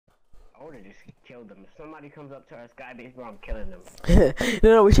I would've just killed them. If somebody comes up to our sky base, bro, I'm killing them.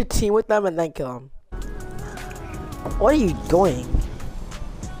 No, we should team with them and then kill them. What are you doing?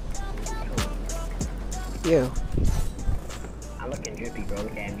 You. I'm looking drippy, bro.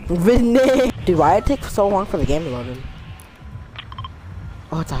 Look at me. Vinny! Dude, why did it take so long for the game to load in?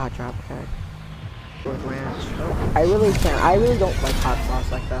 Oh, it's a hot drop, okay. I really can't. I really don't like hot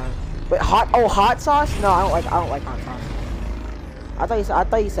sauce like that. Wait, hot sauce? No, I don't like hot sauce. I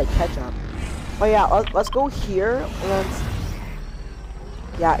thought you said ketchup. Oh yeah, let's go here and then.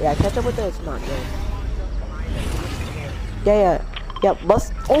 Yeah, ketchup with it is not good. Yeah.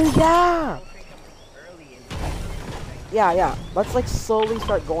 Let's. Oh yeah. Yeah. Let's like slowly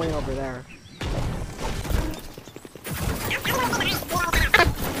start going over there.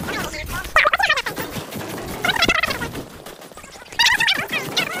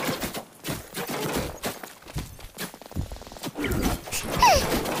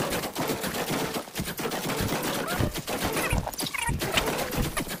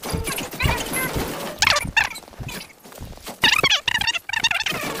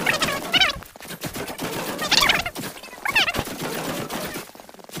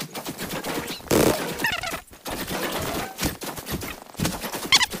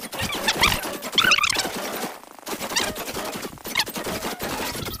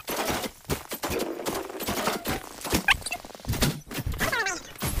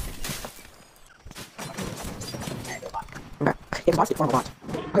 Yeah, boss it for a lot.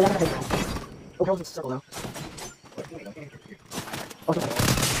 Oh, yeah, okay. Oh, hell's in circle though. Oh, okay.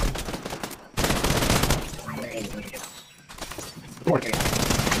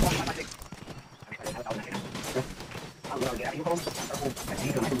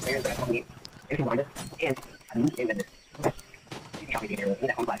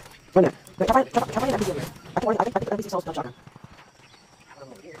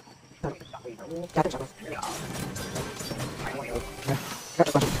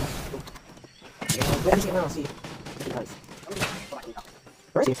 See if he does.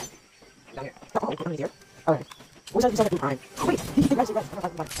 Where is he? Oh, he's here. Okay. Who's that? He's like a prime. Oh, wait! Hey guys.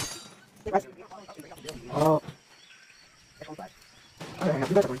 Hey guys. Oh. Okay,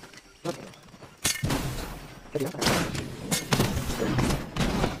 you guys are going. Okay. Good deal.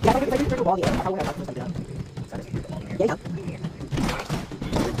 Yeah, if I do the wall, yeah, I would have to do that. Yeah.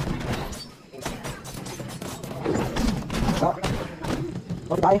 Oh,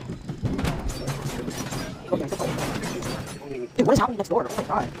 goodbye. Dude, what is happening next door? Oh my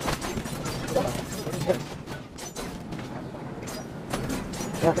god.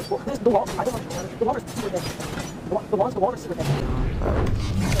 Yeah, this the wall. I don't know. The wall is super thick. The wall is super thick.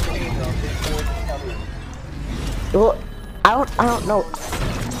 Well, I don't know.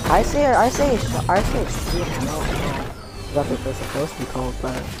 I say shoot. I don't know what it's supposed to be called,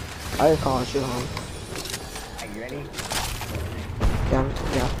 but I just call it shoot home. Are you ready?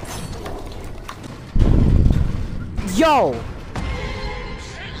 Yeah. Yo!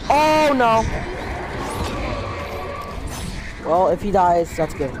 Oh no! Well, if he dies,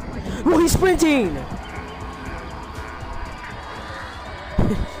 that's good. Oh, he's sprinting!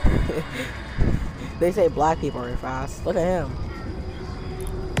 They say black people are fast. Look at him.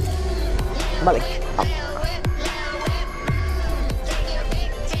 I'm about to...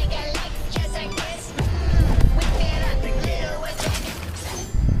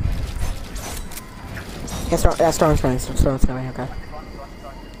 Yeah, Storm's coming, okay.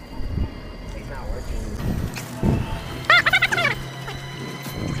 It's not working.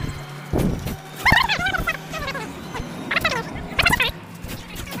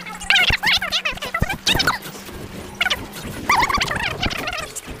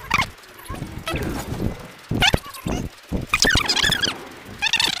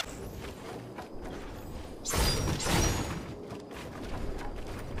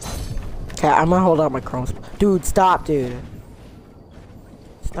 Okay, I'm gonna hold out my chromes. Dude, stop, dude.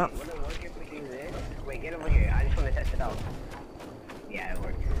 Stop. Would it work if we do this? Wait, get over here. I just want to test it out. Yeah, it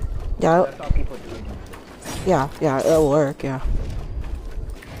works. Yeah. That's all people do. Yeah, it'll work, yeah.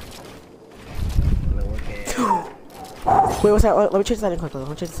 Will it work? Wait, what's that? Let me change the setting quickly. Let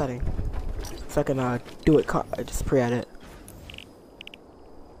me change the setting. So I can, do it, just pre-edit.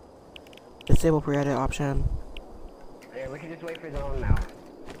 Disable pre-edit option. Yeah, we can just wait for zone now.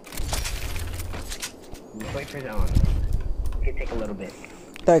 Just wait for zone. It could take a little bit.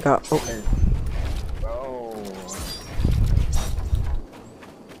 There you go. Oh. Bro.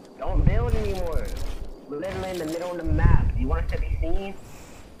 Don't build anymore. We're literally in the middle of the map. You want us to be seen?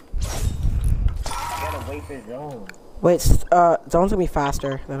 You gotta wait for zone. Wait, zone's gonna be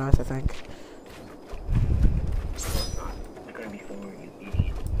faster than us, I think. It's not. It's gonna be slower, you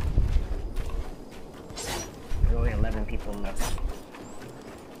idiot. people left.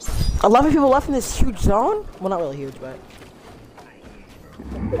 11 people left in this huge zone? Well, not really huge, but.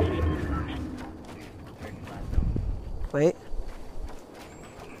 Wait.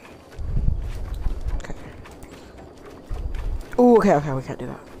 Okay. Ooh, okay, we can't do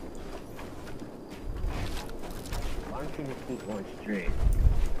that. Why don't you just keep going straight?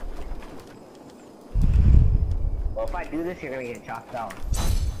 Well, if I do this, you're gonna get chopped out.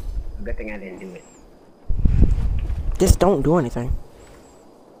 Good thing I didn't do it. Just don't do anything.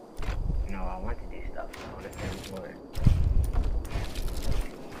 No, I want to do stuff. I want to stand for it.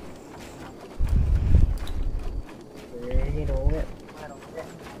 Ready to whip.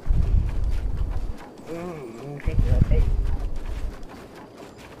 Take it up, hey.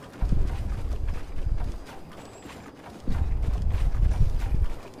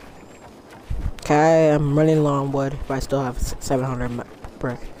 Okay, I'm running low on wood, but I still have 700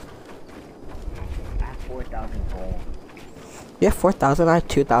 brick. I have 4,000 gold. You have 4,000? I have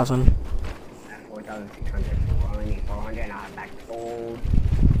 2,000. I have 4,600. So I only need 400 and I have back gold.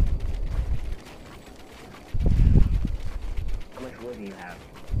 How much wood do you have?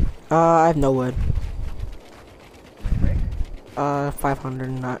 I have no wood. How much brick?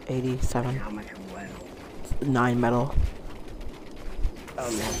 587. How much metal? 9 metal. Oh, no,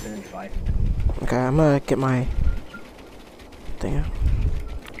 75. Okay, I'm gonna get my thing out.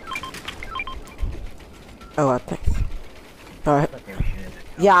 Oh, thanks. Alright.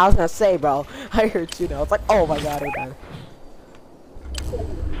 Yeah, I was gonna say, bro. I heard you now. It's like, oh my god, I'm done.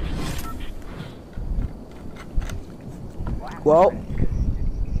 Well,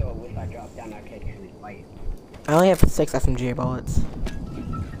 So if I drop down, I can't actually fight. I only have 6 SMG bullets.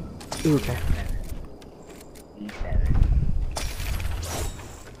 Ooh, okay. E7.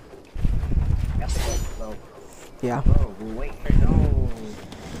 That's a good slow. Yeah. Oh, we'll wait for zone.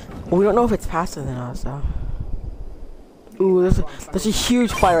 Well, we don't know if it's faster than us, though. Ooh, there's a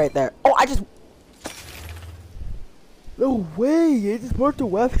huge fight right there. Oh, I just... No way! It just marked a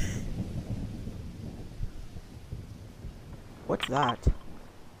weapon. What's that?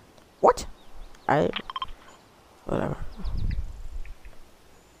 What? Whatever.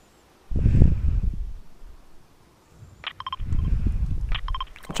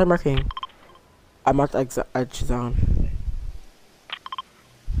 I'll try marking. I marked edge zone.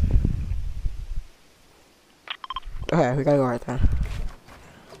 Okay, we gotta go right there.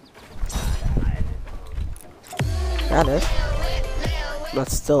 That is.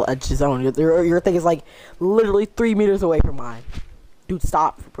 That's still edge zone. Your thing is like literally 3 meters away from mine. Dude,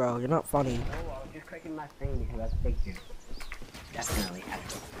 stop, bro. You're not funny. Oh, I was just clicking my thing because that's big dude. Definitely.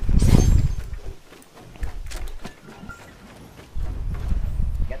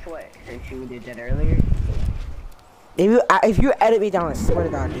 Guess what? Since you did that earlier. If you edit me down, I swear to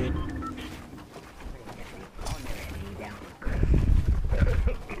God, dude.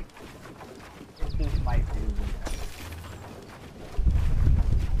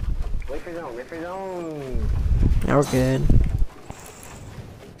 Wait for zone, wait for zone. Now we're good.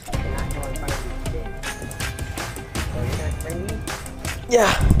 Yeah.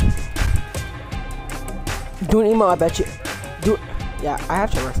 Do an emo, I bet you. Yeah, I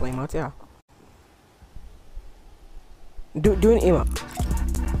have to wrestle emotes, yeah. Do an emo.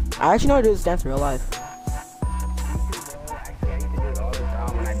 I actually know how to do this dance in real life.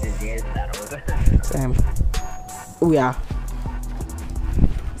 Same. Oh yeah.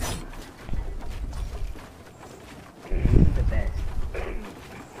 The best.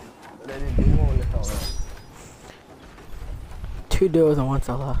 There's a duo and a solo. 2 duos and 1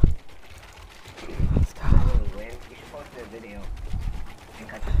 solo. Let's go. You should post a video and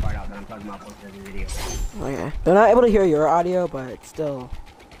cut this part out that I'm talking about posting the video. Okay. They're not able to hear your audio, but it's still.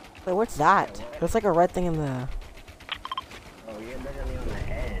 Wait, what's that? There's like a red thing in the. Oh, you're literally on the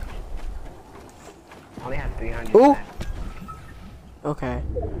edge. I only have 300. Ooh. Left. Okay.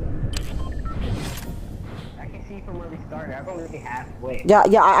 I can see from where we started. I'm only halfway.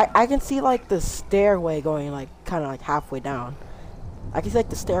 Yeah, I can see like the stairway going like kind of like halfway down. I can see like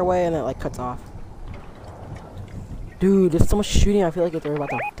the stairway and it like cuts off. Dude, there's so much shooting. I feel like they're about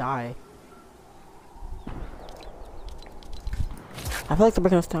to die. I feel like they're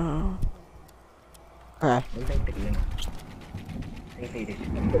breaking us down. Okay.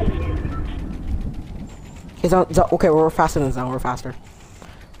 Okay, we're faster than zone. We're faster.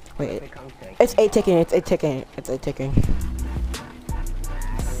 Wait, it's 8 ticking. It's 8 ticking. It's 8 ticking.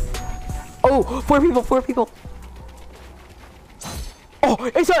 Oh, 4 people. 4 people. Oh,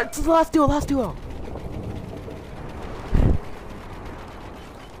 it's the last duo. Last duo.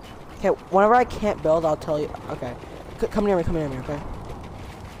 Okay, whenever I can't build, I'll tell you. Okay, come near me. Come near me. Okay.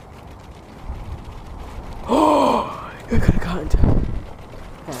 Oh, god.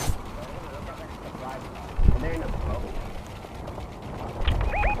 Okay. They're in a boat.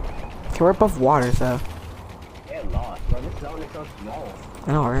 Okay, we're above water, so. They're lost, bro. This zone is so small.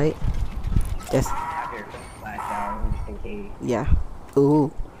 I know, right? Yes. Have your flash out just in case. Yeah.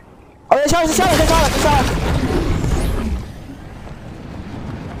 Ooh. Oh, there's sharks, there's sharks.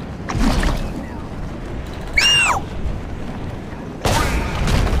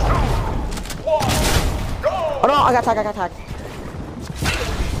 Oh no, I got tagged.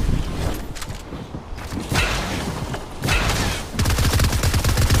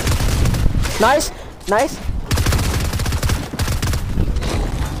 Nice.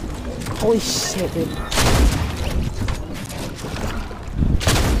 Holy shit, dude.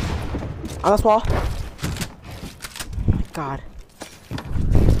 On this wall. Oh my god.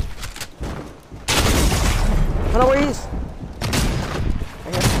 I don't know where he is.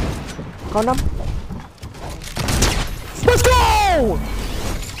 Right here. Condom. Let's go!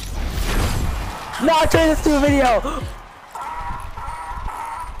 No, I turned this to a video.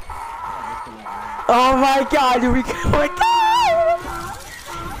 Oh my god, dude, oh my god!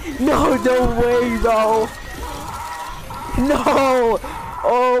 No way, bro. No!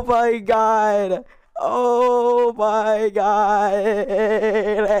 Oh my god. Oh my god.